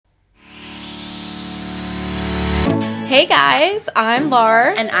Hey guys, I'm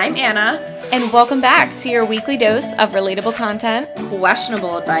Lar. And I'm Anna. And welcome back to your weekly dose of relatable content,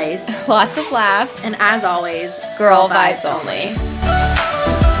 questionable advice, lots of laughs, and as always, girl vibes only.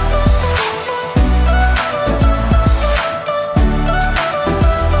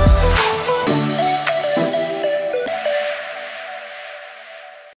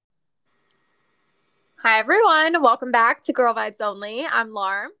 Hi everyone, welcome back to Girl Vibes Only. I'm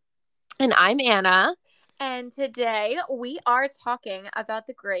Lar. And I'm Anna. And today we are talking about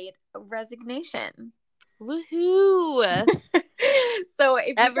the Great Resignation. Woohoo! So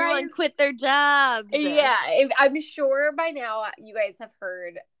if everyone quit their jobs. Yeah, I'm sure by now you guys have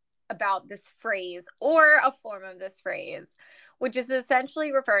heard about this phrase or a form of this phrase, which is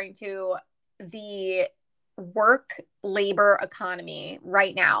essentially referring to the work labor economy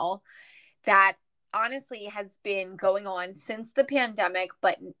right now that honestly has been going on since the pandemic,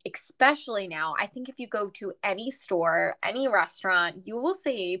 but especially now. I think if you go to any store, any restaurant, you will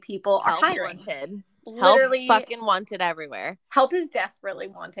see people are hiring. Wanted. Literally help fucking wanted everywhere. Help is desperately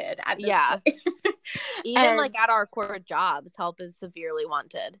wanted at this point. Even like at our corporate jobs, help is severely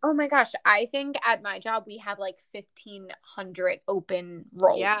wanted. Oh my gosh, I think at my job we have like 1,500 open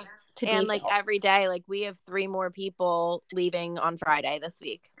roles. Yeah, and like every day, like we have 3 more people leaving on Friday this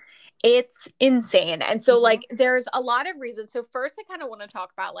week. It's insane. And so like there's a lot of reasons. So first I kind of want to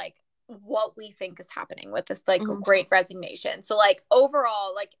talk about like what we think is happening with this like Great Resignation. So like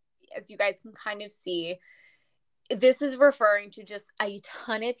overall, like as you guys can kind of see, this is referring to just a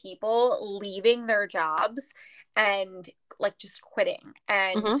ton of people leaving their jobs and like just quitting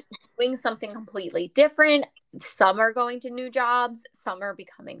and doing something completely different. Some are going to new jobs, some are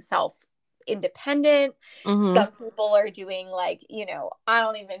becoming self-independent. Some people are doing like, you know, I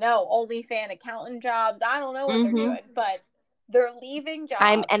don't even know, OnlyFans accountant jobs. I don't know what they're doing, but they're leaving jobs.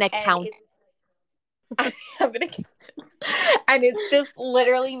 I'm an accountant. I am an accountant. And it's just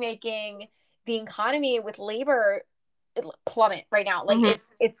literally making the economy with labor plummet right now. Like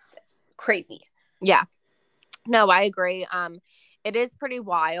it's crazy. Yeah. No, I agree. It is pretty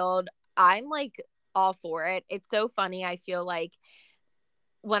wild. I'm like all for it. It's so funny. I feel like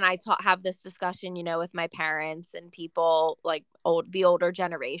when I have this discussion, you know, with my parents and people like the older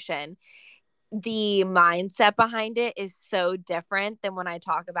generation, the mindset behind it is so different than when I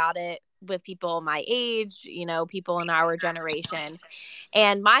talk about it with people my age, you know, people in our generation.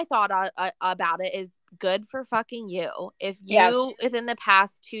 And my thought about it is good for fucking you. If you within the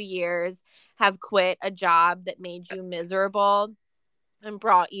past 2 years have quit a job that made you miserable and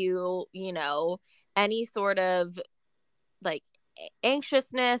brought you, you know, any sort of like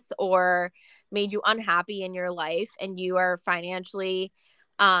anxiousness or made you unhappy in your life, and you are financially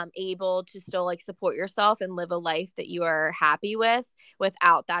able to still like support yourself and live a life that you are happy with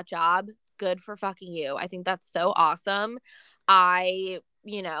without that job, good for fucking you. I think that's so awesome. I'm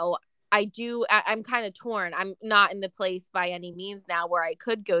kind of torn. I'm not in the place by any means now where I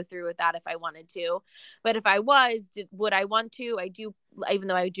could go through with that if I wanted to. But if I was, would I want to? I do, even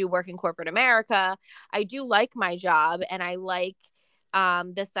though I do work in corporate America, I do like my job, and I like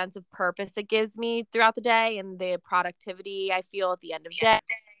the sense of purpose it gives me throughout the day and the productivity I feel at the end of the day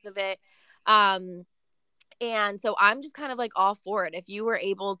of it. And so I'm just kind of like all for it. If you were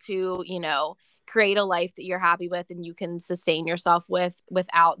able to, you know, create a life that you're happy with and you can sustain yourself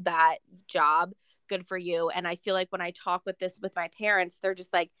without that job, good for you. And I feel like when I talk with my parents, they're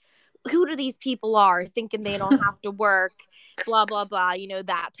just like, who do these people are thinking they don't have to work, blah, blah, blah, you know,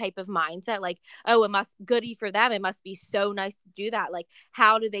 that type of mindset. Like, oh, it must goody for them. It must be so nice to do that. Like,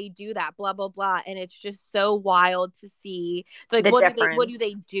 how do they do that? Blah, blah, blah. And it's just so wild to see like, what do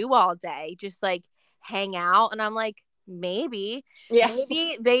they do all day? Just like hang out. And I'm like, maybe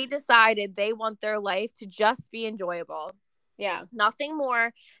they decided they want their life to just be enjoyable. Yeah. Nothing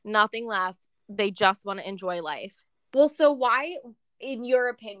more, nothing less. They just want to enjoy life. Well, so why, in your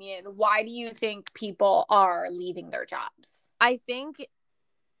opinion, why do you think people are leaving their jobs? I think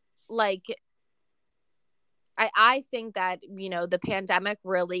like I think that, you know, the pandemic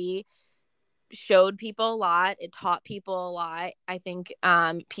really showed people a lot. It taught people a lot. I think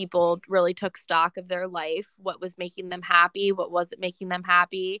people really took stock of their life, what was making them happy, what wasn't making them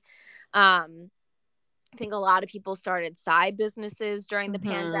happy. I think a lot of people started side businesses during the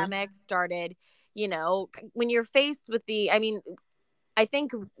pandemic, started, you know, when you're faced with I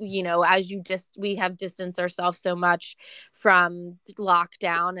think, you know, we have distanced ourselves so much from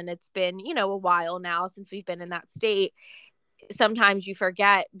lockdown, and it's been, you know, a while now since we've been in that state. Sometimes you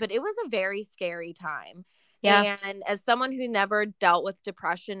forget, but it was a very scary time. Yeah. And as someone who never dealt with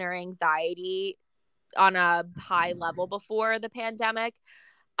depression or anxiety on a high level before the pandemic,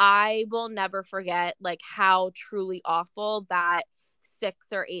 I will never forget like how truly awful that 6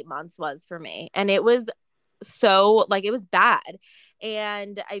 or 8 months was for me. And it was so like it was bad.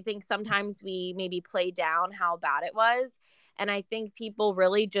 And I think sometimes we maybe play down how bad it was. And I think people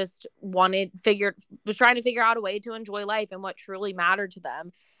really just was trying to figure out a way to enjoy life and what truly mattered to them.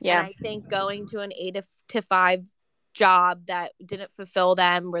 And Yeah. I think going to an 8 to 5 job that didn't fulfill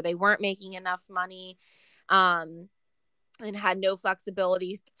them, where they weren't making enough money, and had no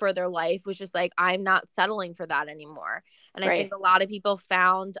flexibility for their life, was just like, I'm not settling for that anymore. And I think a lot of people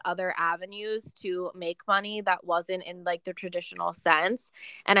found other avenues to make money that wasn't in like the traditional sense.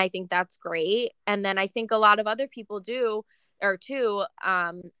 And I think that's great. And then I think a lot of other people do, or too,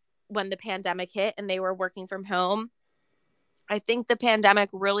 when the pandemic hit and they were working from home, I think the pandemic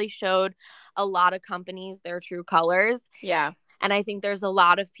really showed a lot of companies their true colors. Yeah. And I think there's a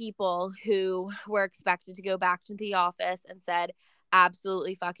lot of people who were expected to go back to the office and said,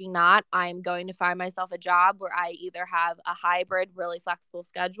 absolutely fucking not. I'm going to find myself a job where I either have a hybrid, really flexible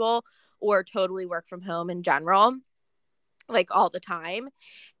schedule or totally work from home in general, like all the time.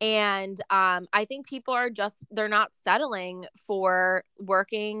 And I think people are they're not settling for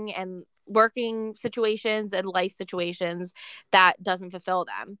working situations and life situations that doesn't fulfill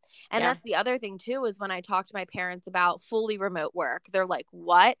them. And that's the other thing too, is when I talk to my parents about fully remote work, they're like,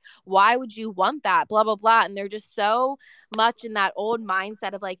 what? Why would you want that? Blah, blah, blah. And they're just so much in that old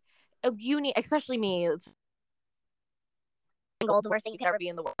mindset of like, you need, especially me, it's the worst thing you could ever be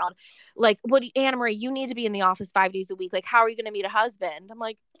in the world. Like, Anna Marie, you need to be in the office 5 days a week. Like, how are you going to meet a husband? I'm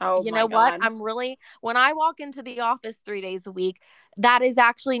like, you know what? When I walk into the office 3 days a week, that is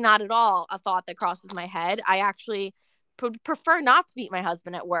actually not at all a thought that crosses my head. I actually prefer not to meet my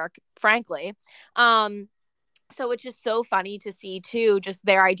husband at work, frankly. So it's just so funny to see too, just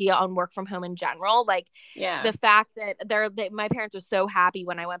their idea on work from home in general. Like, the fact that my parents were so happy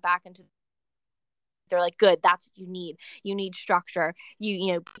when I went back into, they're like, good, that's what you need structure.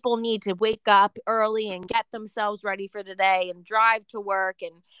 You know, people need to wake up early and get themselves ready for the day and drive to work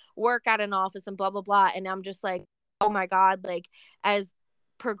and work at an office and blah blah blah. And I'm just like, oh my god, like, as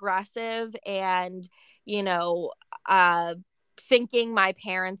progressive and, you know, thinking my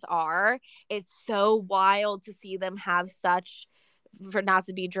parents are, it's so wild to see them have such, for not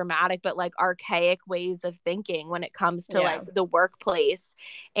to be dramatic, but like archaic ways of thinking when it comes to like the workplace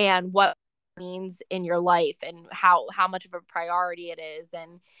and what means in your life and how much of a priority it is,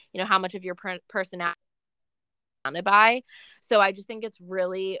 and you know how much of your personality by. So I just think it's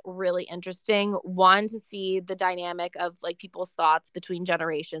really, really interesting, one, to see the dynamic of like people's thoughts between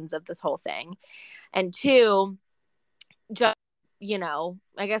generations of this whole thing, and two, just, you know,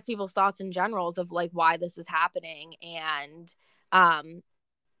 I guess people's thoughts in generals of like why this is happening, and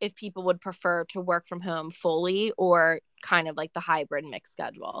if people would prefer to work from home fully or kind of like the hybrid mixed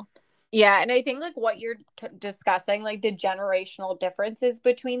schedule. Yeah, and I think like what you're discussing, like the generational differences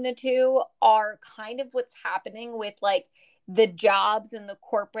between the two, are kind of what's happening with like the jobs and the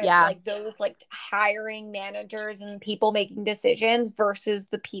corporate, like those like hiring managers and people making decisions versus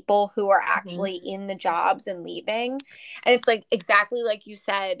the people who are actually in the jobs and leaving. And it's like exactly like you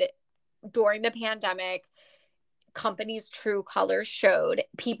said, during the pandemic, companies' true colors showed.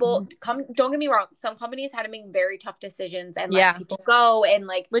 People don't get me wrong, some companies had to make very tough decisions and let people go, and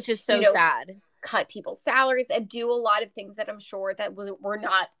like, which is so sad, cut people's salaries and do a lot of things that I'm sure that were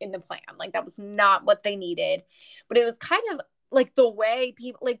not in the plan. Like, that was not what they needed. But it was kind of like the way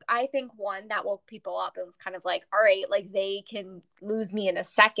people, like, I think one that woke people up, it was kind of like, all right, like, they can lose me in a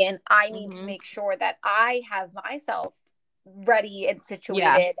second. I need to make sure that I have myself ready and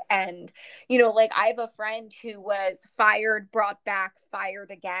situated. And, you know, like, I have a friend who was fired, brought back,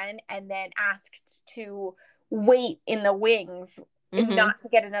 fired again, and then asked to wait in the wings and not to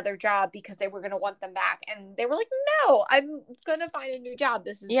get another job because they were going to want them back. And they were like, no, I'm going to find a new job.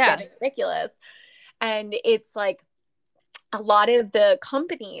 This is getting ridiculous. And it's like a lot of the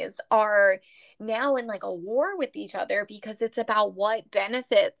companies are now in like a war with each other because it's about what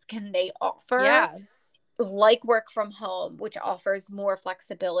benefits can they offer, like work from home, which offers more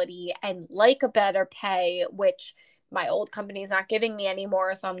flexibility, and like a better pay, which my old company is not giving me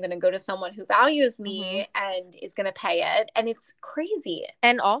anymore. So I'm going to go to someone who values me and is going to pay it. And it's crazy.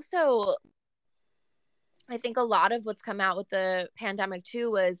 And also, I think a lot of what's come out with the pandemic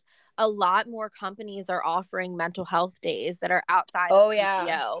too was a lot more companies are offering mental health days that are outside of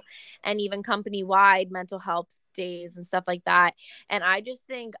PTO, and even company-wide mental health days and stuff like that. And I just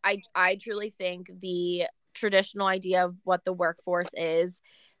think, I truly think the traditional idea of what the workforce is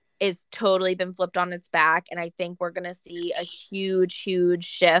totally been flipped on its back. And I think we're going to see a huge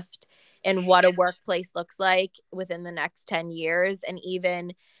shift and what a workplace looks like within the next 10 years. And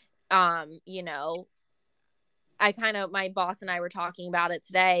even, you know, my boss and I were talking about it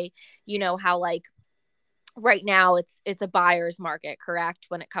today, you know, how like right now it's a buyer's market, correct?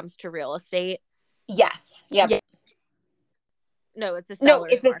 When it comes to real estate. Yes. Yep. Yeah. No, it's a No,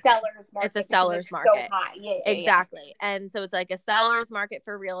 seller's it's a market. seller's market. It's a because seller's it's market. so high. Yeah, exactly. And so it's like a seller's market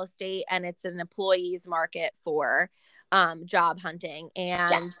for real estate, and it's an employee's market for job hunting.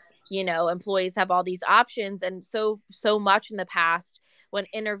 And Yes. you know, employees have all these options, and so much in the past when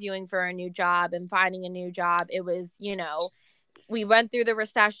interviewing for a new job and finding a new job, it was, you know, we went through the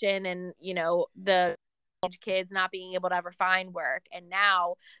recession and, you know, the kids not being able to ever find work, and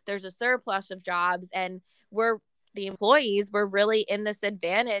now there's a surplus of jobs, and the employees were really in this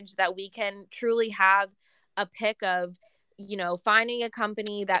advantage that we can truly have a pick of, you know, finding a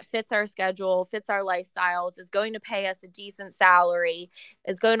company that fits our schedule, fits our lifestyles, is going to pay us a decent salary,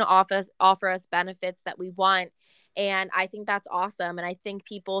 is going to offer us benefits that we want. And I think that's awesome, and I think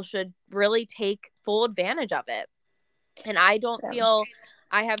people should really take full advantage of it. And I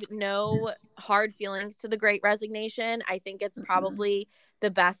have no hard feelings to the Great Resignation. I think it's probably the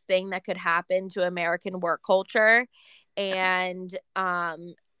best thing that could happen to American work culture. And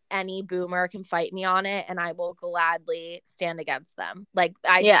any boomer can fight me on it, and I will gladly stand against them. Like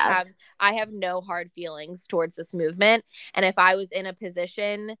I have no hard feelings towards this movement. And if I was in a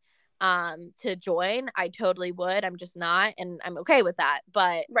position to join, I totally would. I'm just not, and I'm okay with that.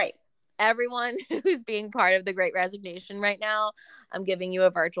 But right. Everyone who's being part of the Great Resignation right now, I'm giving you a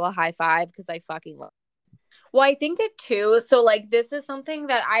virtual high five because I fucking love it. Well, I think it too. So like this is something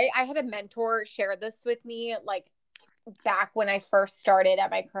that I had a mentor share this with me like back when I first started at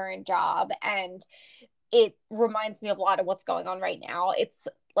my current job, and it reminds me of a lot of what's going on right now. It's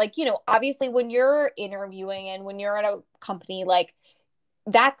like, you know, obviously when you're interviewing and when you're at a company, like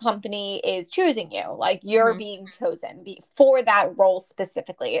that company is choosing you, like you're being chosen for that role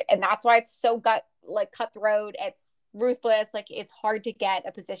specifically. And that's why it's so cutthroat. It's ruthless. Like it's hard to get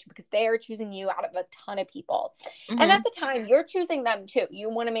a position because they are choosing you out of a ton of people. And at the time you're choosing them too.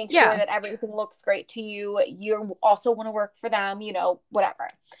 You want to make sure that everything looks great to you. You also want to work for them, you know, whatever.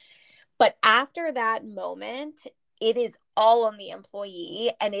 But after that moment, it is all on the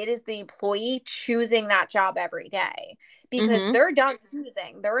employee, and it is the employee choosing that job every day because they're done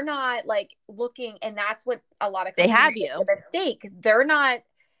choosing. They're not like looking, and that's what a lot of companies they have you make a mistake. They're not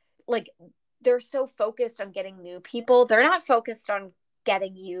like, they're so focused on getting new people. They're not focused on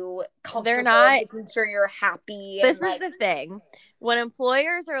getting you comfortable, they're not making sure you're happy. This is the thing. When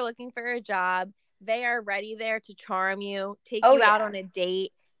employers are looking for a job, they are ready there to charm you, take you out on a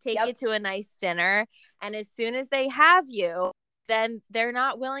date, take you to a nice dinner. And as soon as they have you, then they're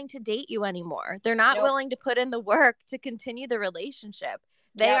not willing to date you anymore. They're not willing to put in the work to continue the relationship.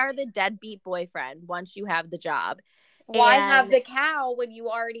 They are the deadbeat boyfriend once you have the job. Why have the cow when you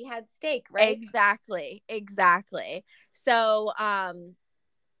already had steak, right? Exactly. So,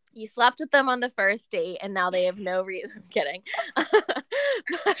 you slept with them on the first date, and now they have no reason. I'm kidding.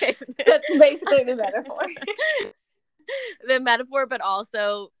 That's basically the metaphor. The metaphor, but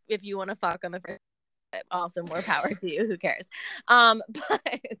also if you want to fuck on the first date, also more power to you. Who cares? I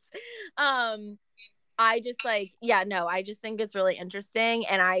just I just think it's really interesting,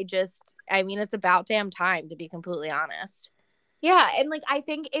 and I mean, it's about damn time, to be completely honest. Yeah, and like I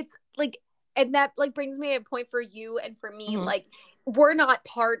think it's like, and that like brings me a point for you and for me. Like we're not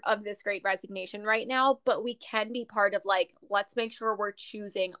part of this Great Resignation right now, but we can be part of like, let's make sure we're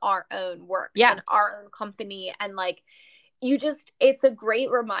choosing our own work and our own company. And like, it's a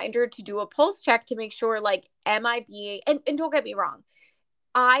great reminder to do a pulse check to make sure like, am I being, and don't get me wrong,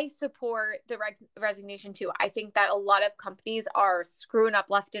 I support the resignation too. I think that a lot of companies are screwing up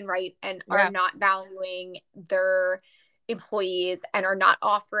left and right and are not valuing their employees and are not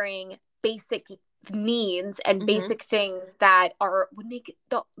offering basic needs and basic things that would make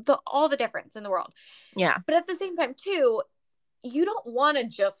all the difference in the world. Yeah. But at the same time too, you don't want to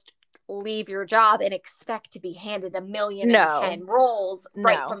just leave your job and expect to be handed 1,000,010 roles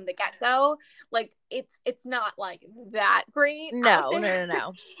right from the get-go. Like it's not like that great.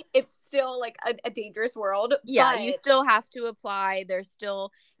 No. It's still like a dangerous world. Yeah, but you still have to apply. They're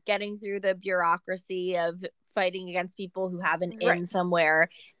still getting through the bureaucracy of fighting against people who have an in somewhere.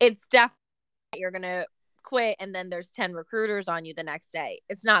 It's definitely you're gonna quit and then there's 10 recruiters on you the next day.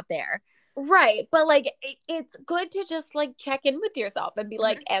 It's not there. Right. But like, it's good to just like check in with yourself and be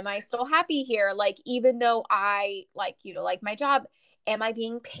like, am I still happy here? Like, even though I like, you know, like my job, am I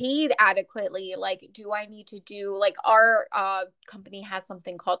being paid adequately? Like, do I need to do like our company has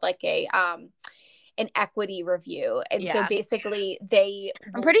something called like an an equity review. And so Yeah. basically they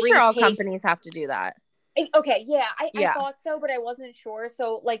I'm pretty sure all retake- companies have to do that. Okay, yeah, I Yeah. thought so, but I wasn't sure.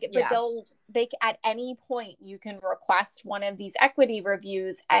 So like, but Yeah. they at any point you can request one of these equity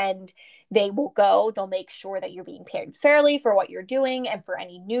reviews, and they'll make sure that you're being paid fairly for what you're doing and for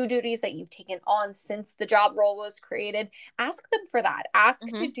any new duties that you've taken on since the job role was created. Ask them for that. Ask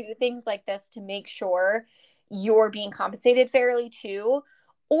to do things like this to make sure you're being compensated fairly too.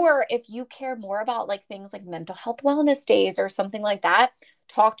 Or if you care more about like things like mental health wellness days or something like that,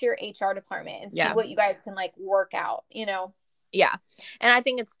 talk to your HR department and see what you guys can like work out, you know? Yeah. And I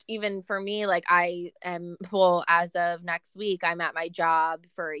think it's even for me, like I am, well, as of next week, I'm at my job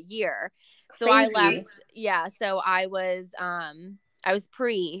for a year. So I left. Yeah. So I was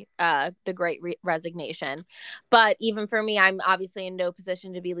pre the great resignation. But even for me, I'm obviously in no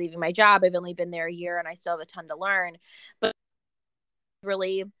position to be leaving my job. I've only been there a year and I still have a ton to learn. But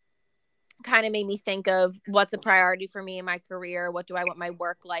really kind of made me think of what's a priority for me in my career. What do I want my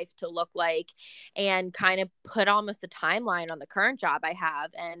work life to look like? And kind of put almost a timeline on the current job I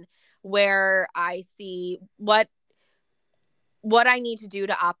have and where I see what I need to do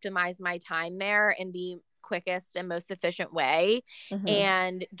to optimize my time there in the quickest and most efficient way,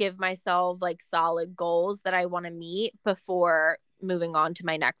 and give myself like solid goals that I want to meet before moving on to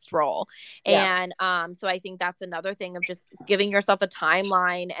my next role. And so I think that's another thing of just giving yourself a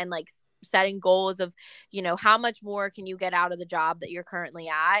timeline and like setting goals of, you know, how much more can you get out of the job that you're currently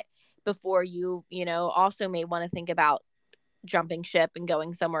at before you know, also may want to think about jumping ship and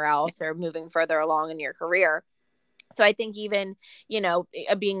going somewhere else or moving further along in your career. So I think even, you know,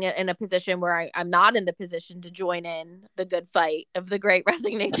 being in a position where I'm not in the position to join in the good fight of the great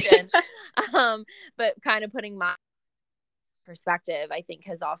resignation, but kind of putting my perspective, I think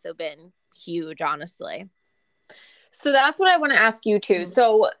has also been huge, honestly. So that's what I want to ask you too.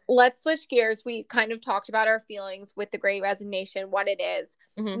 So let's switch gears. We kind of talked about our feelings with the great resignation, what it is.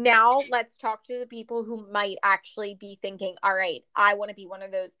 Now let's talk to the people who might actually be thinking, all right, I want to be one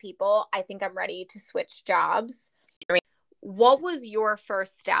of those people. I think I'm ready to switch jobs. What was your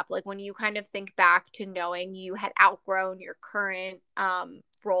first step? Like when you kind of think back to knowing you had outgrown your current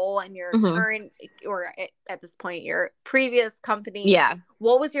role and your current, or at this point, your previous company. Yeah.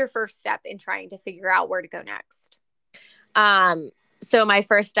 What was your first step in trying to figure out where to go next? So my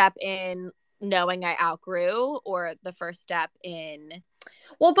first step in knowing I outgrew, or the first step in...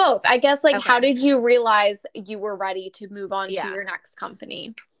 Well, both. I guess, like, how did you realize you were ready to move on to your next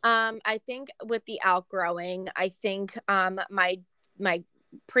company? I think with the outgrowing, I think my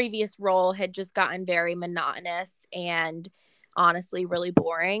previous role had just gotten very monotonous and honestly really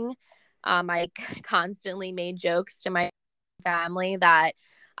boring. I constantly made jokes to my family that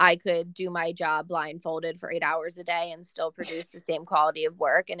I could do my job blindfolded for 8 hours a day and still produce the same quality of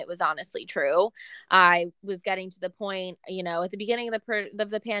work. And it was honestly true. I was getting to the point, you know, at the beginning of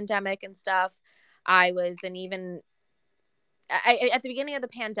the pandemic and stuff, I was at the beginning of the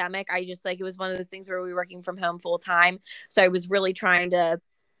pandemic, I just like, it was one of those things where we were working from home full time. So I was really trying to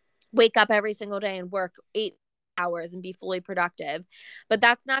wake up every single day and work 8 hours and be fully productive. But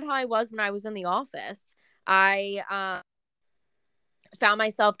that's not how I was when I was in the office. I found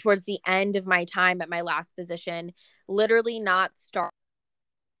myself towards the end of my time at my last position, literally not starting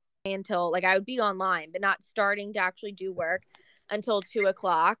until, like, I would be online, but not starting to actually do work until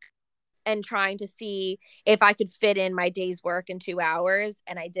 2:00, and trying to see if I could fit in my day's work in 2 hours.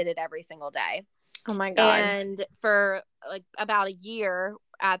 And I did it every single day. Oh my God. And for like about a year,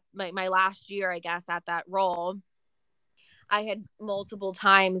 at my last year, I guess, at that role, I had multiple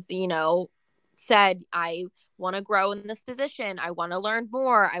times, you know, said, I want to grow in this position. I want to learn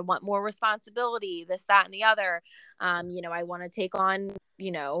more. I want more responsibility, this, that, and the other. You know, I want to take on,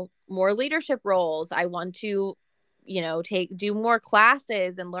 you know, more leadership roles. I want to, you know, do more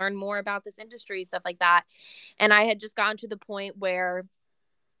classes and learn more about this industry, stuff like that. And I had just gotten to the point where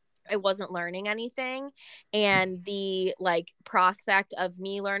I wasn't learning anything. And the like prospect of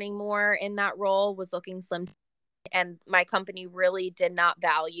me learning more in that role was looking slim. And my company really did not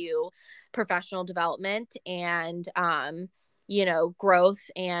value professional development and, you know,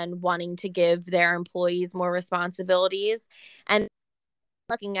 growth and wanting to give their employees more responsibilities. And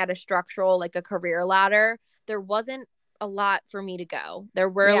looking at a structural, like a career ladder, there wasn't a lot for me to go. There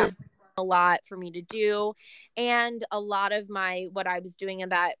were a lot for me to do. And a lot of what I was doing in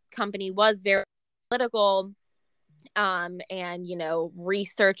that company was very political, and, you know,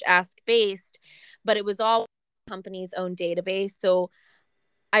 research-esque based, but it was all company's own database. So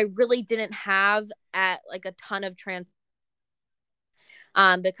I really didn't have like a ton of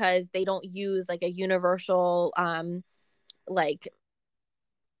because they don't use like a universal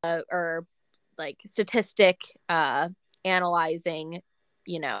or like statistic analyzing,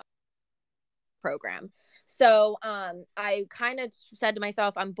 program. So I kind of said to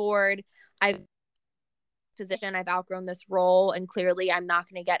myself, I'm bored. I've outgrown this role, and clearly I'm not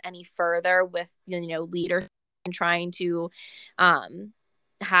going to get any further with leadership and trying to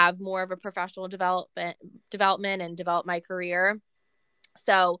have more of a professional development and develop my career.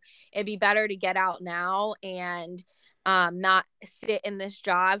 So it'd be better to get out now and not sit in this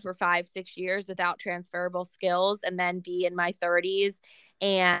job for 5-6 years without transferable skills and then be in my 30s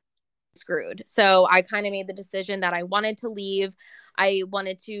and screwed. So I kind of made the decision that I wanted to leave. I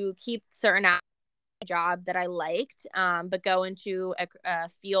wanted to keep certain job that I liked, but go into a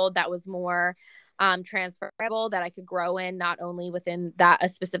field that was more transferable, that I could grow in, not only within a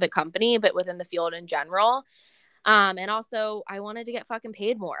specific company, but within the field in general. And also I wanted to get fucking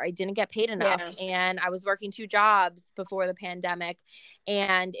paid more. I didn't get paid enough. And I was working 2 jobs before the pandemic,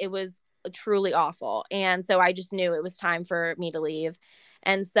 and it was truly awful. And so I just knew it was time for me to leave.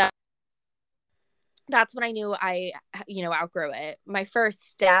 And so that's when I knew I outgrew it. My first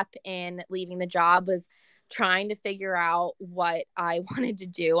step in leaving the job was trying to figure out what I wanted to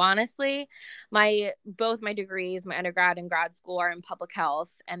do. Honestly, both my degrees, my undergrad and grad school, are in public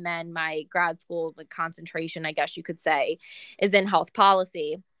health, and then my grad school concentration, I guess you could say, is in health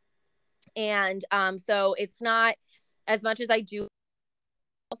policy. And so it's not as much as I do,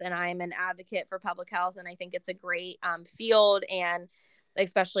 and I'm an advocate for public health, and I think it's a great field, and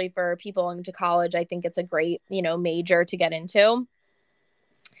especially for people into college, I think it's a great, major to get into,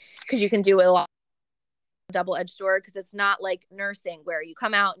 because you can do a lot of double-edged sword, because it's not like nursing where you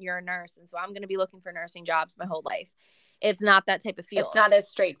come out and you're a nurse, and so I'm going to be looking for nursing jobs my whole life. It's not that type of field. It's not as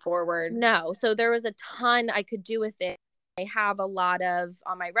straightforward. No. So there was a ton I could do with it. I have on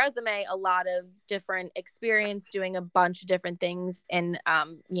my resume, a lot of different experience doing a bunch of different things in,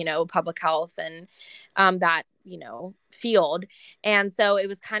 public health and that, field. And so it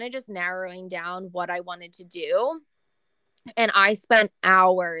was kind of just narrowing down what I wanted to do. And I spent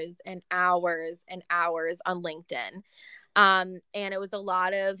hours and hours and hours on LinkedIn. And it was a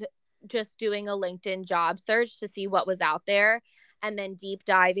lot of just doing a LinkedIn job search to see what was out there, and then deep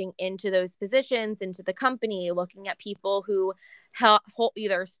diving into those positions, into the company, looking at people who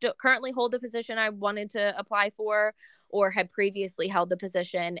either currently hold the position I wanted to apply for, or had previously held the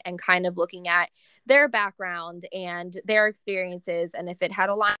position, and kind of looking at their background and their experiences, and if it had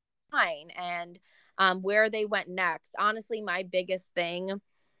a line, and where they went next. Honestly, my biggest thing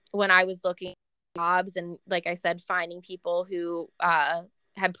when I was looking at jobs, and like I said, finding people who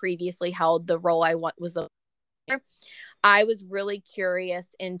had previously held the role I was really curious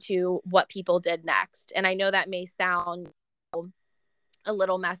into what people did next. And I know that may sound a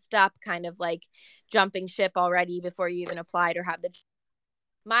little messed up, kind of like jumping ship already before you even applied or have the.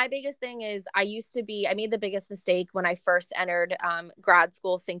 My biggest thing is I made the biggest mistake when I first entered grad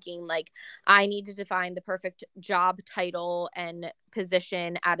school, thinking like I needed to find the perfect job title and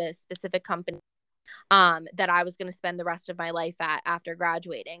position at a specific company that I was going to spend the rest of my life at after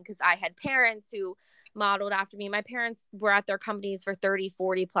graduating, because I had parents who modeled after me. My parents were at their companies for 30,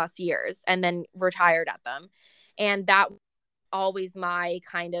 40 plus years and then retired at them. And that was always my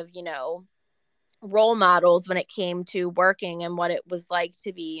kind of, role models when it came to working and what it was like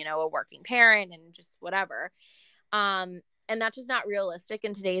to be, a working parent and just whatever. And that's just not realistic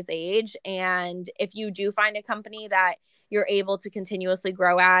in today's age. And if you do find a company that you're able to continuously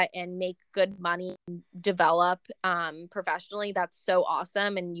grow at and make good money, develop professionally, that's so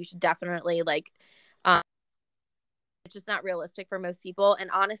awesome. And you should definitely it's just not realistic for most people. And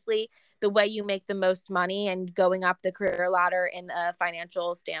honestly, the way you make the most money and going up the career ladder in a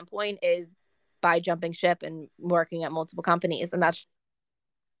financial standpoint is by jumping ship and working at multiple companies. And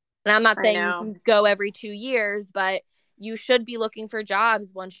I'm not saying you can go every 2 years, but you should be looking for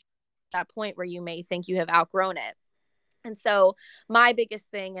jobs once you're at that point where you may think you have outgrown it. And so my biggest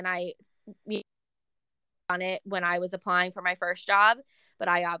thing, and I on it when I was applying for my first job, but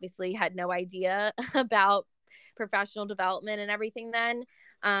I obviously had no idea about professional development and everything then.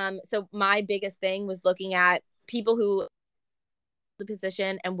 So my biggest thing was looking at people who the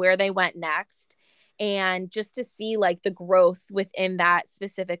position and where they went next, and just to see like the growth within that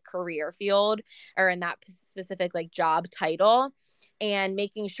specific career field or in that specific job title, and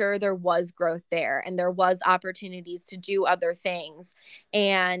making sure there was growth there and there was opportunities to do other things.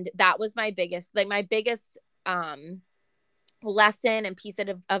 And that was my biggest lesson and piece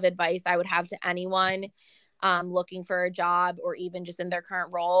of advice I would have to anyone looking for a job, or even just in their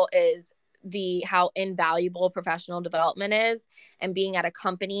current role, is how invaluable professional development is, and being at a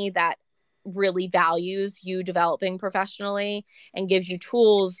company that really values you developing professionally and gives you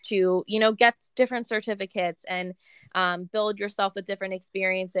tools to, you know, get different certificates and build yourself with different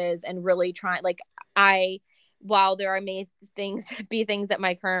experiences and really try. Like, while there are may things be things at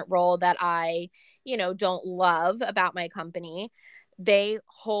my current role that I, you know, don't love about my company, they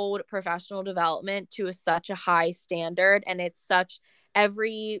hold professional development to such a high standard. And it's such,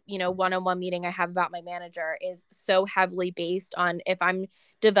 every, you know, one-on-one meeting I have about my manager is so heavily based on if I'm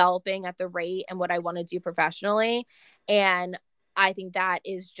developing at the rate and what I want to do professionally. And I think that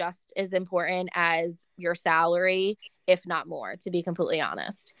is just as important as your salary, if not more, to be completely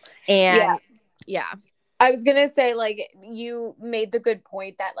honest. And yeah. I was going to say, like, you made the good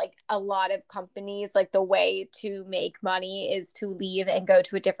point that, like, a lot of companies, like, the way to make money is to leave and go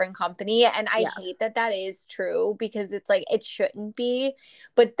to a different company. And I hate that that is true, because it's like, it shouldn't be.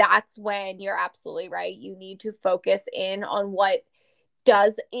 But that's when you're absolutely right. You need to focus in on what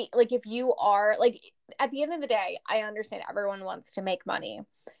does, like, if you are, like, at the end of the day, I understand everyone wants to make money,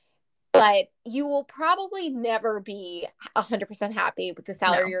 but you will probably never be 100% happy with the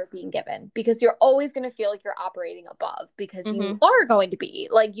salary you're being given, because you're always going to feel like you're operating above, because you are going to be,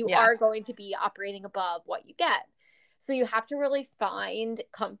 like, you are going to be operating above what you get. So you have to really find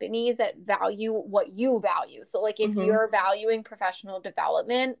companies that value what you value. So, like, if you're valuing professional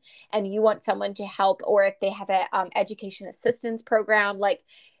development and you want someone to help, or if they have a education assistance program, like,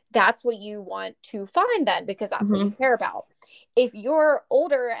 that's what you want to find then, because that's what you care about. If you're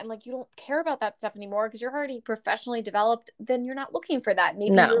older and, like, you don't care about that stuff anymore because you're already professionally developed, then you're not looking for that.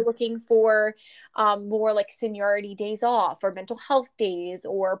 Maybe you're looking for more like seniority days off, or mental health days,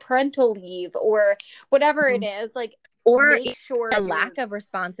 or parental leave, or whatever it is. Like, or make sure a lack of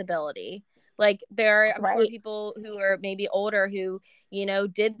responsibility. Like, there are, I'm sure, people who are maybe older who, you know,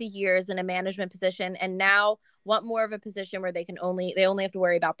 did the years in a management position and now want more of a position where they only have to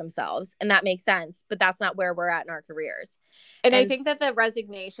worry about themselves. And that makes sense, but that's not where we're at in our careers. And I think that the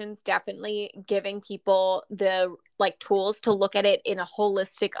resignation's definitely giving people the, like, tools to look at it in a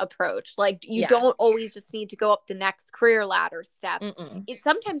holistic approach. Like, you don't always just need to go up the next career ladder step.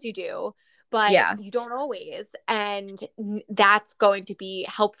 Sometimes you do, but you don't always. And that's going to be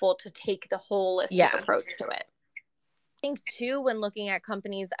helpful to take the holistic approach to it. I think too, when looking at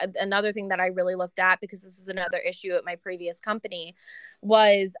companies, another thing that I really looked at, because this was another issue at my previous company,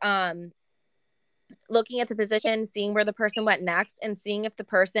 was looking at the position, seeing where the person went next, and seeing if the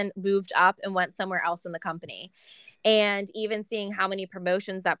person moved up and went somewhere else in the company. And even seeing how many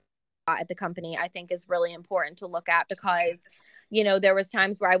promotions that at the company, I think is really important to look at, because, you know, there was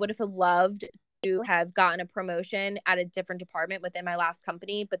times where I would have loved to have gotten a promotion at a different department within my last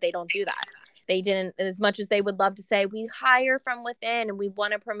company, but they don't do that. They didn't, as much as they would love to say, we hire from within and we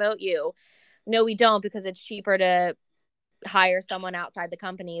want to promote you. No, we don't, because it's cheaper to hire someone outside the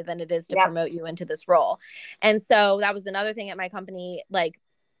company than it is to promote you into this role. And so that was another thing at my company. Like,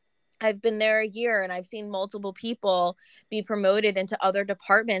 I've been there a year and I've seen multiple people be promoted into other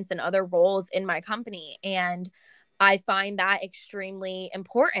departments and other roles in my company. And I find that extremely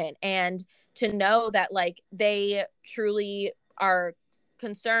important. And to know that, like, they truly are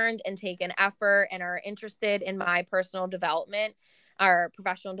concerned and take an effort and are interested in my personal development or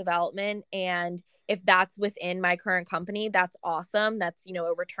professional development. And if that's within my current company, that's awesome. That's, you know,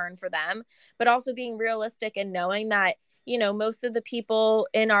 a return for them. But also being realistic and knowing that, you know, most of the people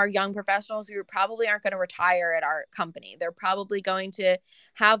in our young professionals who probably aren't going to retire at our company. They're probably going to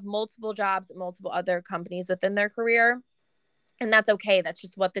have multiple jobs at multiple other companies within their career. And that's okay. That's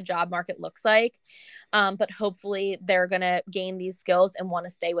just what the job market looks like. But hopefully they're going to gain these skills and want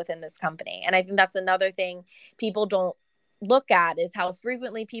to stay within this company. And I think that's another thing people don't look at, is how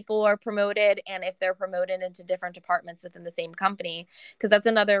frequently people are promoted and if they're promoted into different departments within the same company, because that's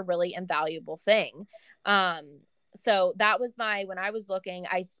another really invaluable thing. So that was when I was looking,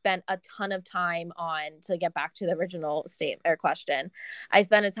 I spent a ton of time to get back to the original statement or question. I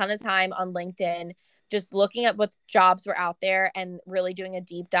spent a ton of time on LinkedIn just looking at what jobs were out there and really doing a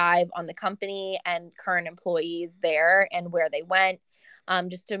deep dive on the company and current employees there and where they went,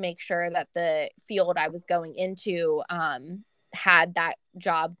 just to make sure that the field I was going into had that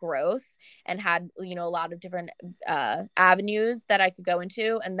job growth and had, you know, a lot of different avenues that I could go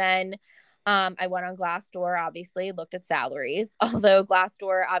into. And then I went on Glassdoor, obviously looked at salaries, although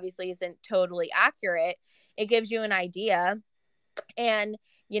Glassdoor obviously isn't totally accurate. It gives you an idea. And,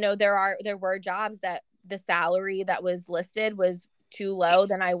 you know, there were jobs that the salary that was listed was too low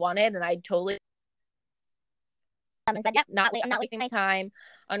than I wanted. And I totally and said, yep, I'm not wasting my time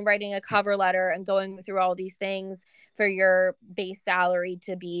on writing a cover letter and going through all these things for your base salary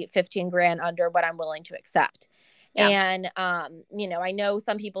to be 15 grand under what I'm willing to accept. Yeah. And, I know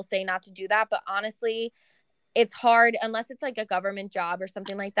some people say not to do that, but honestly, it's hard unless it's like a government job or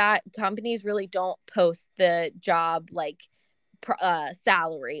something like that. Companies really don't post the job like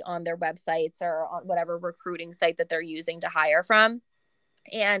salary on their websites or on whatever recruiting site that they're using to hire from.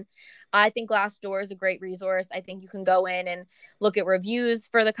 And I think Glassdoor is a great resource. I think you can go in and look at reviews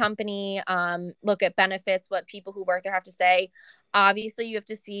for the company, look at benefits, what people who work there have to say. Obviously, you have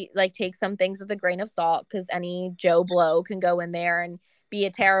to take some things with a grain of salt, because any Joe Blow can go in there and be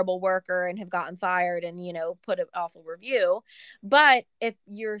a terrible worker and have gotten fired and, put an awful review. But if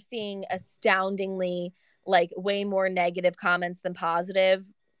you're seeing astoundingly way more negative comments than positive,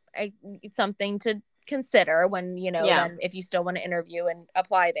 it's something to consider when then if you still want to interview and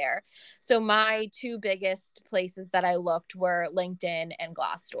apply there. So my two biggest places that I looked were LinkedIn and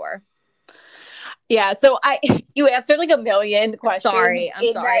Glassdoor. Yeah, so you answered like a million questions.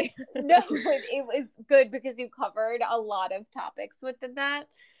 I'm sorry. No, it was good because you covered a lot of topics within that.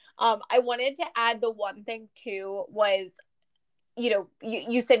 I wanted to add the one thing too was,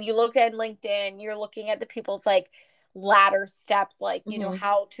 you said you looked at LinkedIn, you're looking at the people's like ladder steps, like,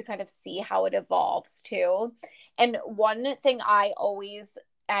 how to kind of see how it evolves too. And one thing I always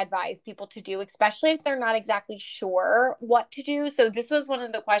advise people to do, especially if they're not exactly sure what to do. So this was one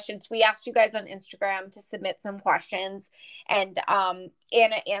of the questions we asked you guys on Instagram to submit some questions, and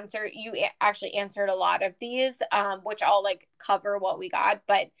Anna actually answered a lot of these, which I'll like cover what we got.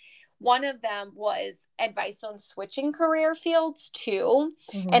 But one of them was advice on switching career fields too.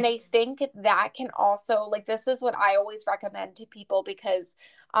 Mm-hmm. And I think that can also, like, this is what I always recommend to people because,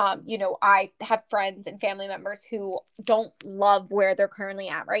 I have friends and family members who don't love where they're currently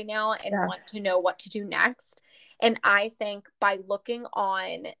at right now and want to know what to do next. And I think by looking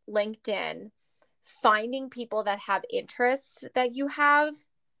on LinkedIn, finding people that have interests that you have,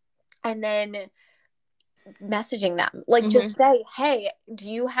 and then messaging them, like, just say, hey, do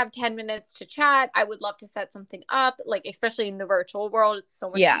you have 10 minutes to chat? I would love to set something up, like, especially in the virtual world, it's so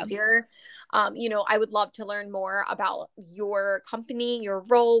much easier. I would love to learn more about your company, your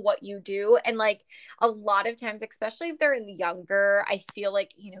role, what you do. And like a lot of times, especially if they're in the younger, I feel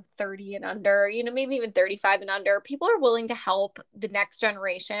like 30 and under, maybe even 35 and under, people are willing to help the next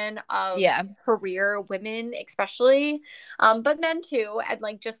generation of career women, especially, but men too. And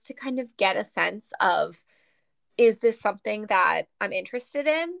like, just to kind of get a sense of, is this something that I'm interested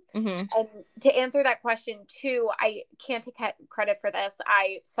in? Mm-hmm. And to answer that question too, I can't take credit for this.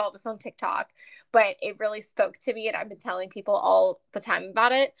 I saw this on TikTok, but it really spoke to me, and I've been telling people all the time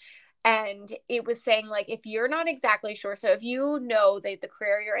about it. And it was saying, like, if you're not exactly sure, so if you know that the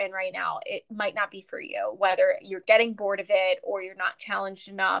career you're in right now, it might not be for you, whether you're getting bored of it or you're not challenged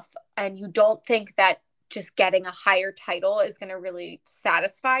enough, and you don't think that just getting a higher title is going to really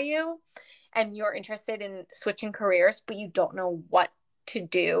satisfy you, and you're interested in switching careers, but you don't know what to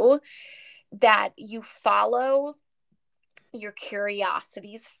do, that you follow your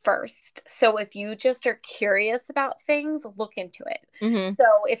curiosities first. So if you just are curious about things, look into it. Mm-hmm. So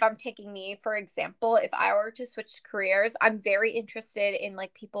if I'm taking me, for example, if I were to switch careers, I'm very interested in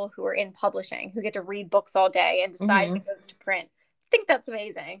like people who are in publishing, who get to read books all day and decide if it goes to print. Think that's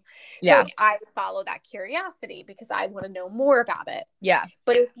amazing. So I follow that curiosity because I want to know more about it. Yeah.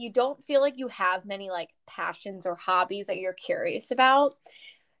 But if you don't feel like you have many like passions or hobbies that you're curious about,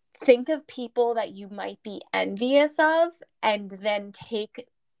 think of people that you might be envious of and then take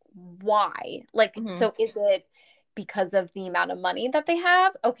why. Like, so is it because of the amount of money that they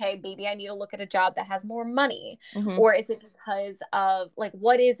have? Okay, maybe I need to look at a job that has more money. Or is it because of like,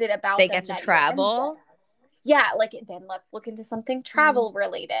 what is it about they them get to travel? Yeah, like, then let's look into something travel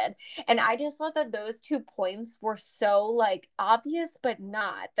related. And I just thought that those 2 points were so like obvious, but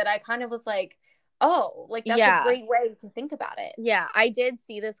not, that I kind of was like, oh, like that's a great way to think about it. Yeah, I did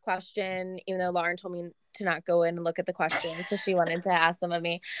see this question, even though Lauren told me to not go in and look at the questions because she wanted to ask some of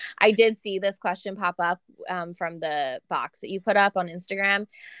me. I did see this question pop up from the box that you put up on Instagram.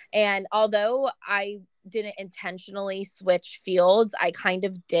 And although I didn't intentionally switch fields, I kind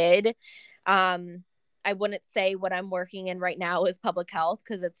of did. I wouldn't say what I'm working in right now is public health,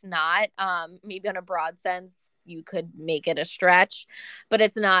 because it's not. Maybe on a broad sense, you could make it a stretch, but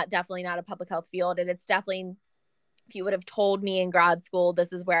it's definitely not a public health field. And it's definitely, if you would have told me in grad school,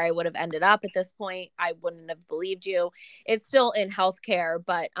 this is where I would have ended up at this point, I wouldn't have believed you. It's still in healthcare,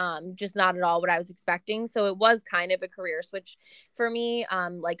 but just not at all what I was expecting. So it was kind of a career switch for me,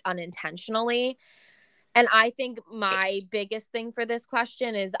 like unintentionally. And I think my biggest thing for this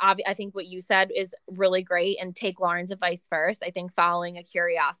question is, I think what you said is really great, and take Lauren's advice first. I think following a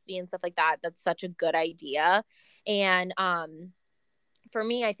curiosity and stuff like that, that's such a good idea. And for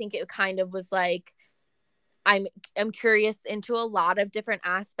me, I think it kind of was like, I'm curious into a lot of different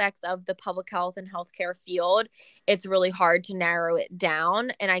aspects of the public health and healthcare field. It's really hard to narrow it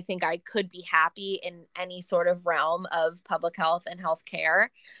down. And I think I could be happy in any sort of realm of public health and healthcare.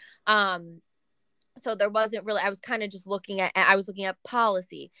 So there wasn't really, I was kind of just I was looking at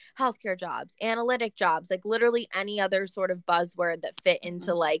policy, healthcare jobs, analytic jobs, like literally any other sort of buzzword that fit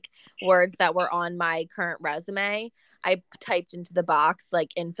into like words that were on my current resume. I typed into the box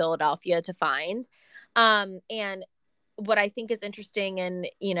like in Philadelphia to find. And what I think is interesting, and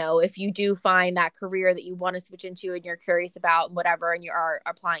if you do find that career that you want to switch into and you're curious about and whatever, and you are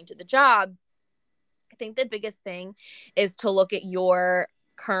applying to the job, I think the biggest thing is to look at your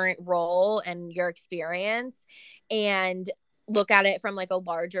current role and your experience and look at it from like a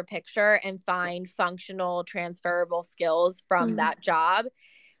larger picture and find functional transferable skills from that job,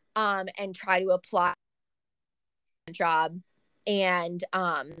 and try to apply the job and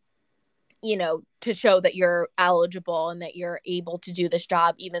to show that you're eligible and that you're able to do this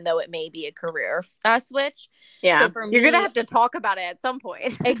job, even though it may be a career switch. Yeah. So you're going to have to talk about it at some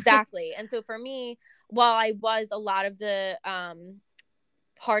point. Exactly. And so for me, while I was a lot of the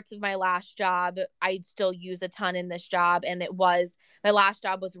parts of my last job, I still use a ton in this job. And my last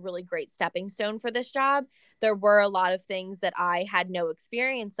job was a really great stepping stone for this job. There were a lot of things that I had no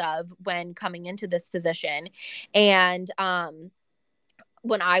experience of when coming into this position. And,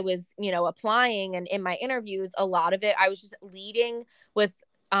 when I was, applying and in my interviews, a lot of it, I was just leading with,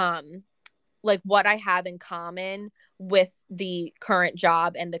 like what I have in common with the current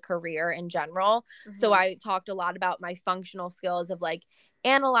job and the career in general. So I talked a lot about my functional skills of like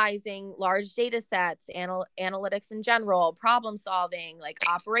analyzing large data sets, analytics in general, problem solving, like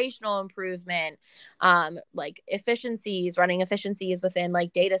operational improvement, like running efficiencies within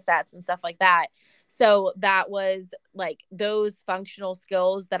like data sets and stuff like that. So that was like those functional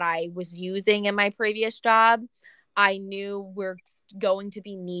skills that I was using in my previous job, I knew were going to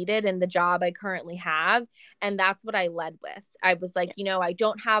be needed in the job I currently have. And that's what I led with. I was like, I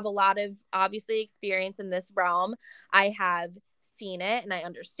don't have a lot of obviously experience in this realm. I have seen it and I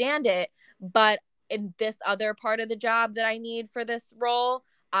understand it. But in this other part of the job that I need for this role,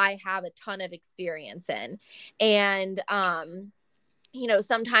 I have a ton of experience in. And,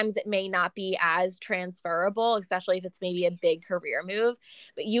 sometimes it may not be as transferable, especially if it's maybe a big career move,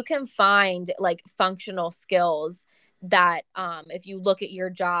 but you can find like functional skills that, if you look at your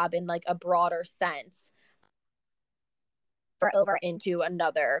job in like a broader sense, over into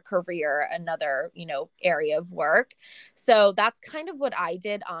another career, another, area of work. So that's kind of what I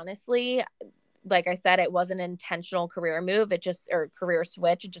did, honestly. Like I said, it wasn't an intentional career move. Or career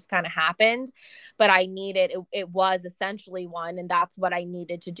switch. It just kind of happened, but I needed, it was essentially one. And that's what I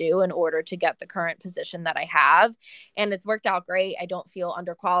needed to do in order to get the current position that I have. And it's worked out great. I don't feel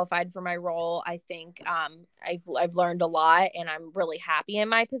underqualified for my role. I think, I've learned a lot and I'm really happy in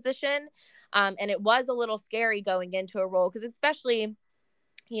my position. And it was a little scary going into a role because especially,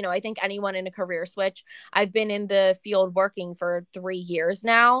 I think anyone in a career switch, I've been in the field working for 3 years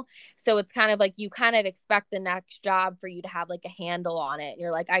now. So it's kind of like you kind of expect the next job for you to have like a handle on it. And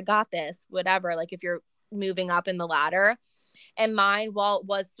you're like, I got this, whatever. Like if you're moving up in the ladder. And mine, while it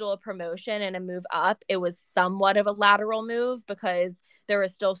was still a promotion and a move up, it was somewhat of a lateral move because there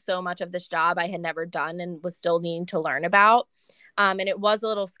was still so much of this job I had never done and was still needing to learn about. And it was a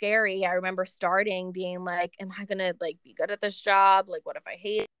little scary. I remember starting being like, am I going to like be good at this job? Like, what if I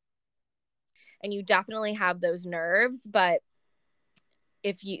hate it? And you definitely have those nerves, but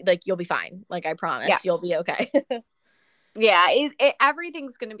if you like, you'll be fine. Like, I promise you'll be okay. Yeah,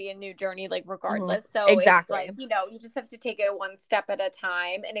 everything's going to be a new journey, like regardless. So exactly. It's like, you just have to take it one step at a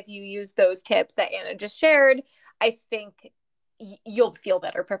time. And if you use those tips that Anna just shared, I think you'll feel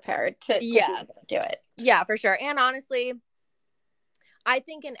better prepared to be able to do it. Yeah, for sure. And honestly, I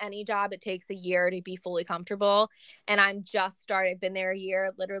think in any job, it takes a year to be fully comfortable. And I've been there a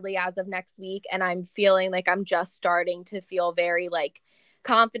year, literally as of next week. And I'm feeling like I'm just starting to feel very like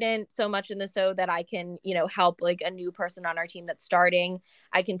confident, so much in the so that I can, help like a new person on our team that's starting.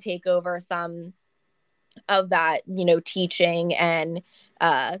 I can take over some of that, teaching and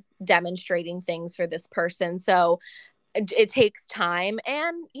demonstrating things for this person. So it takes time,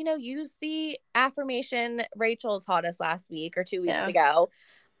 and use the affirmation Rachel taught us last week or 2 weeks ago.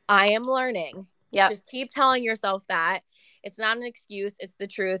 I am learning. Just keep telling yourself that. It's not an excuse, it's the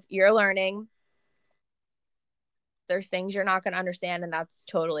truth. You're learning. There's things you're not going to understand, and that's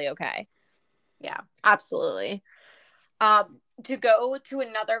totally okay. Yeah, absolutely. To go to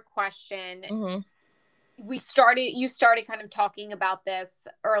another question, you started kind of talking about this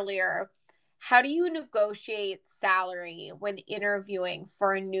earlier. How do you negotiate salary when interviewing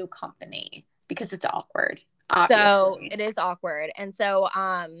for a new company? Because it's awkward. So Obviously. it is awkward. And so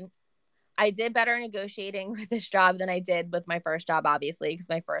I did better negotiating with this job than I did with my first job, obviously, because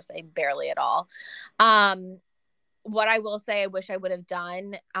my first I barely at all. What I will say I wish I would have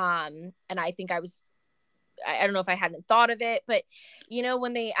done, and I think I don't know if I hadn't thought of it, but you know,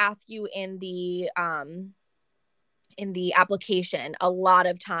 when they ask you in the application, a lot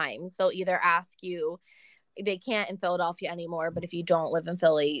of times they'll either ask you, they can't in Philadelphia anymore, but if you don't live in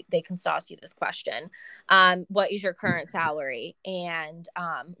Philly, they can still ask you this question. What is your current salary? And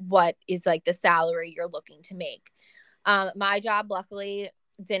what is like the salary you're looking to make? My job, luckily,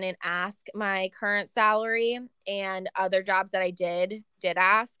 didn't ask my current salary, and other jobs that I did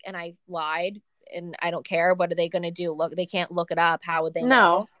ask, and I lied, and I don't care. What are they going to do? Look, they can't look it up. How would they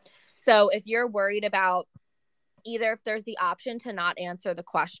know? So if you're worried about either if there's the option to not answer the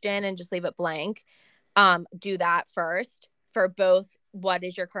question and just leave it blank, do that first for both what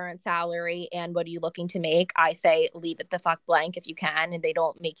is your current salary and what are you looking to make. I say leave it the fuck blank if you can, and they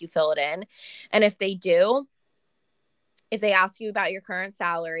don't make you fill it in. And if they do, if they ask you about your current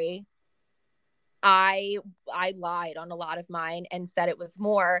salary, I lied on a lot of mine and said it was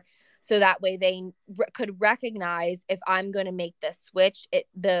more, so that way they could recognize if I'm going to make this switch,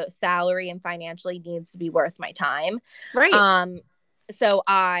 the salary and financially needs to be worth my time. Right. So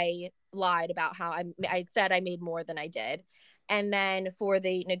I lied about how I said I made more than I did. And then for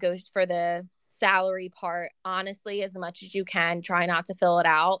the salary part, honestly, as much as you can, try not to fill it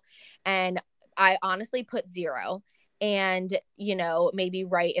out. And I honestly put 0. And, you know, maybe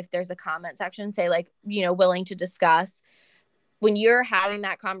write, if there's a comment section, say like, you know, willing to discuss. When you're having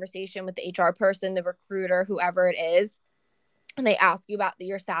that conversation with the HR person, the recruiter, whoever it is, and they ask you about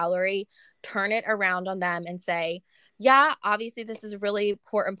your salary, turn it around on them and say, yeah, obviously this is a really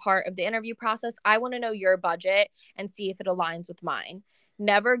important part of the interview process. I want to know your budget and see if it aligns with mine.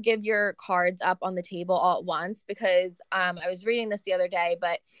 Never give your cards up on the table all at once, because I was reading this the other day,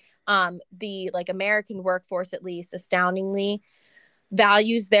 but the like American workforce, at least astoundingly,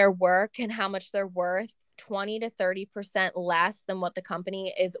 values their work and how much they're worth 20 to 30% less than what the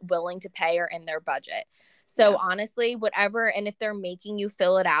company is willing to pay or in their budget. So honestly, whatever, and if they're making you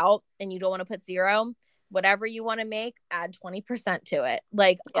fill it out and you don't want to put 0, whatever you want to make, add 20% to it.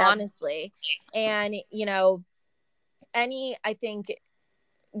 Like, honestly. And, you know, I think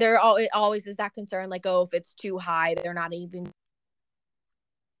there always is that concern, like, oh, if it's too high, they're not even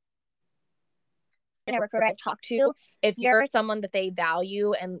a recruiter I've talked to. If you're someone that they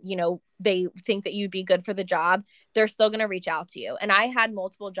value and, you know, they think that you'd be good for the job, they're still going to reach out to you. And I had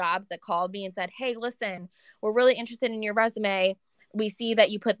multiple jobs that called me and said, hey, listen, we're really interested in your resume. We see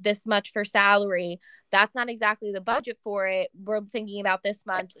that you put this much for salary. That's not exactly the budget for it. We're thinking about this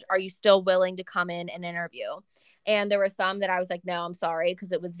much. Are you still willing to come in and interview? And there were some that I was like, no, I'm sorry,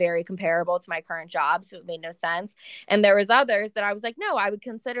 because it was very comparable to my current job. So it made no sense. And there was others that I was like, no, I would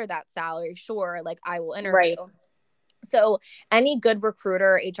consider that salary. Sure. Like, I will interview. Right. So any good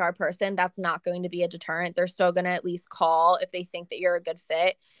recruiter, HR person, that's not going to be a deterrent. They're still going to at least call if they think that you're a good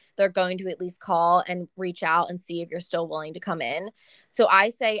fit. They're going to at least call and reach out and see if you're still willing to come in. So I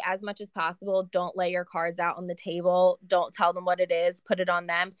say, as much as possible, don't lay your cards out on the table. Don't tell them what it is. Put it on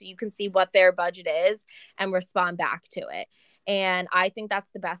them so you can see what their budget is and respond back to it. And I think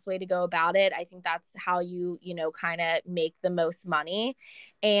that's the best way to go about it. I think that's how you know, kind of make the most money.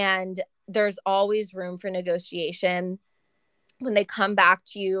 And there's always room for negotiation when they come back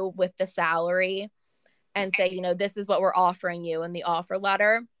to you with the salary and say, you know, this is what we're offering you in the offer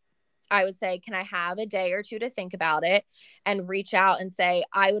letter. I would say, can I have a day or two to think about it, and reach out and say,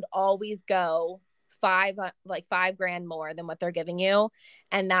 I would always go $5,000 more than what they're giving you.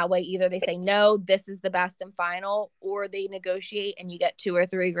 And that way, either they say, no, this is the best and final, or they negotiate and you get $2,000 or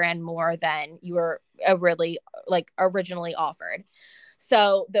 $3,000 more than you were originally offered.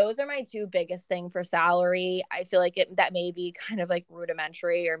 So those are my two biggest things for salary. I feel like that may be kind of like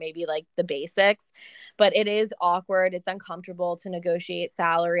rudimentary or maybe like the basics, but it is awkward. It's uncomfortable to negotiate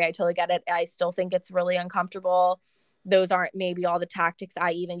salary. I totally get it. I still think it's really uncomfortable. Those aren't maybe all the tactics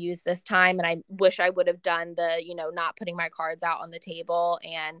I even use this time. And I wish I would have done the, you know, not putting my cards out on the table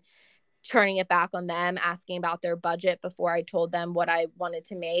and turning it back on them, asking about their budget before I told them what I wanted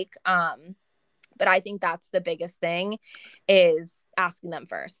to make. But I think that's the biggest thing, is asking them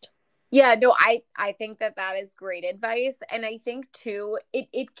first. Yeah, no, I think that is great advice. And I think too,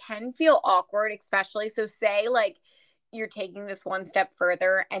 it can feel awkward, especially, so say like you're taking this one step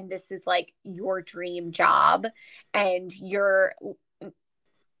further and this is like your dream job, and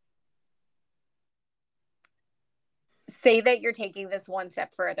say that you're taking this one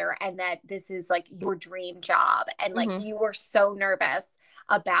step further and that this is like your dream job, and like you were so nervous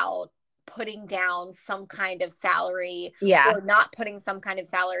about putting down some kind of salary Yeah. or not putting some kind of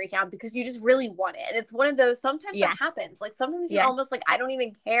salary down because you just really want it. And it's one of those, sometimes that happens. Like sometimes you're almost like, I don't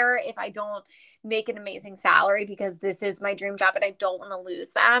even care if I don't make an amazing salary because this is my dream job and I don't want to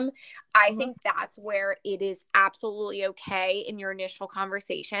lose them. I think that's where it is absolutely okay in your initial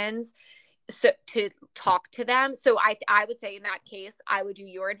conversations to talk to them. So I would say in that case, I would do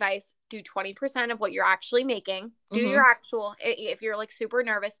your advice, do 20% of what you're actually making, do your actual, if you're like super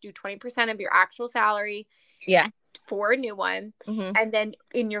nervous, do 20% of your actual salary for a new one. And then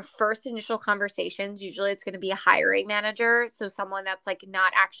in your first initial conversations, usually it's going to be a hiring manager. So someone that's like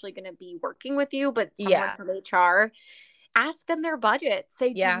not actually going to be working with you, but someone from HR. Ask them their budget.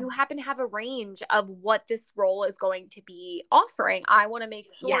 Say, do you happen to have a range of what this role is going to be offering? I want to make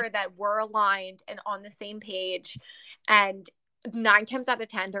sure that we're aligned and on the same page. And 9 times out of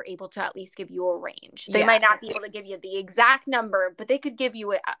 10, they're able to at least give you a range. They might not be able to give you the exact number, but they could give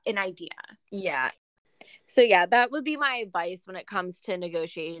you an idea. Yeah. So that would be my advice when it comes to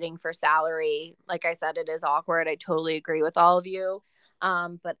negotiating for salary. Like I said, it is awkward. I totally agree with all of you.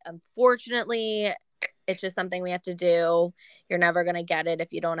 But unfortunately, it's just something we have to do. You're never going to get it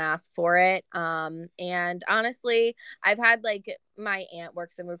if you don't ask for it. And honestly, I've had like my aunt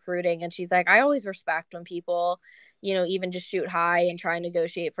works in recruiting and she's like, I always respect when people, even just shoot high and try and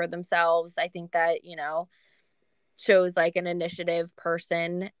negotiate for themselves. I think that, shows like an initiative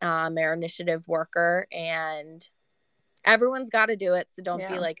person or initiative worker, and everyone's got to do it. So don't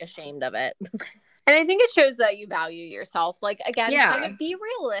be like ashamed of it. And I think it shows that you value yourself. Like, again, kind of be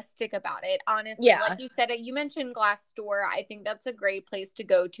realistic about it, honestly. Like you said, you mentioned Glassdoor. I think that's a great place to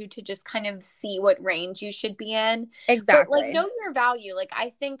go to just kind of see what range you should be in. Exactly. But, like, know your value. Like, I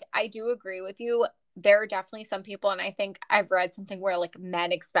think I do agree with you. There are definitely some people, and I think I've read something where, like,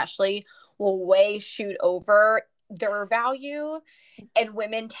 men especially will way shoot over their value and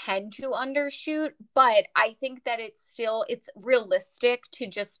women tend to undershoot. But I think that it's realistic to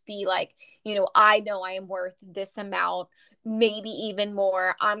just be like, I know I am worth this amount, maybe even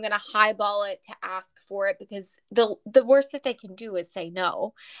more. I'm going to highball it to ask for it because the worst that they can do is say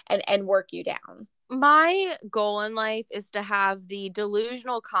no and work you down. My goal in life is to have the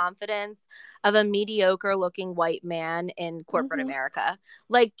delusional confidence of a mediocre looking white man in corporate America.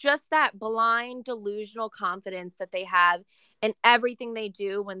 Like just that blind delusional confidence that they have in everything they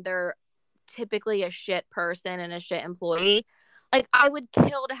do when they're typically a shit person and a shit employee. Like I would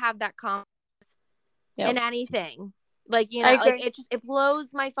kill to have that confidence in anything. Like, like it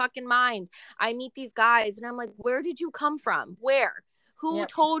blows my fucking mind. I meet these guys and I'm like, where did you come from? Where? Who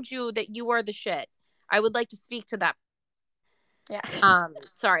told you that you are the shit? I would like to speak to that. Yeah.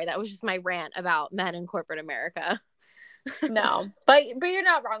 Sorry, that was just my rant about men in corporate America. No, but you're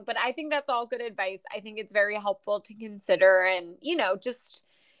not wrong. But I think that's all good advice. I think it's very helpful to consider and, just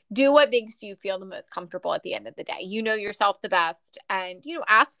do what makes you feel the most comfortable at the end of the day. You know yourself the best and,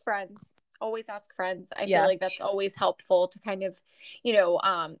 ask friends. Always ask friends. I feel like that's always helpful to kind of,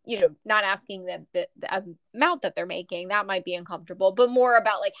 not asking them the amount that they're making. That might be uncomfortable, but more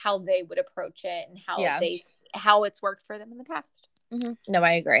about like how they would approach it and how it's worked for them in the past. No,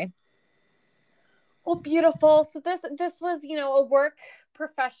 I agree. Well, beautiful. So this was, a work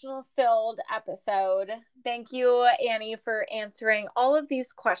professional filled episode. Thank you, Annie, for answering all of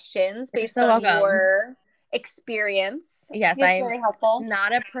these questions based on your experience. Yes, I'm very helpful.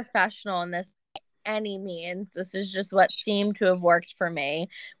 Not a professional in this any means. This is just what seemed to have worked for me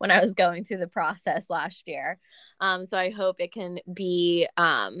when I was going through the process last year. So I hope it can be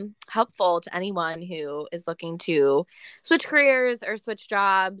helpful to anyone who is looking to switch careers or switch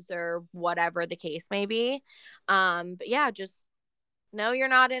jobs or whatever the case may be. But yeah, just know you're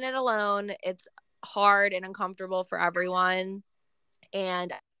not in it alone. It's hard and uncomfortable for everyone.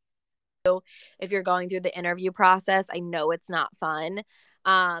 And if you're going through the interview process, I know it's not fun.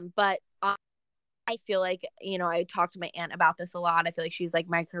 But I feel like, I talked to my aunt about this a lot. I feel like she's like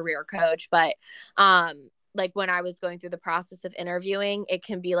my career coach, but like when I was going through the process of interviewing, it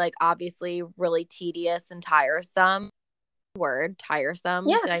can be like obviously really tedious and tiresome. Tiresome.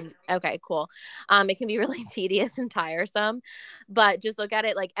 Okay, cool. It can be really tedious and tiresome, but just look at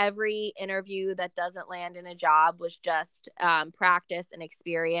it like every interview that doesn't land in a job was just practice and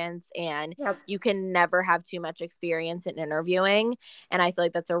experience, and you can never have too much experience in interviewing, and I feel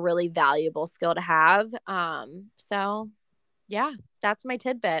like that's a really valuable skill to have. So yeah, that's my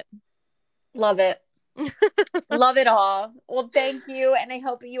tidbit. Love it. Love it all. Well, thank you. And I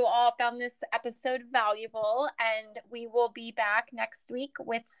hope you all found this episode valuable. And we will be back next week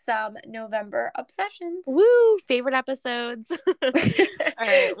with some November obsessions. Woo! Favorite episodes. All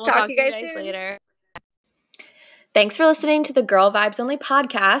right. We'll talk to you guys soon. Later. Thanks for listening to the Girl Vibes Only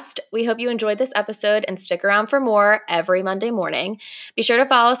podcast. We hope you enjoyed this episode and stick around for more every Monday morning. Be sure to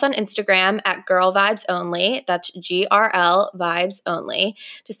follow us on Instagram at Girl Vibes Only. That's GRL Vibes Only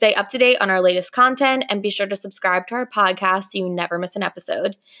to stay up to date on our latest content, and be sure to subscribe to our podcast so you never miss an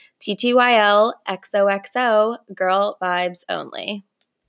episode. TTYL XOXO Girl Vibes Only.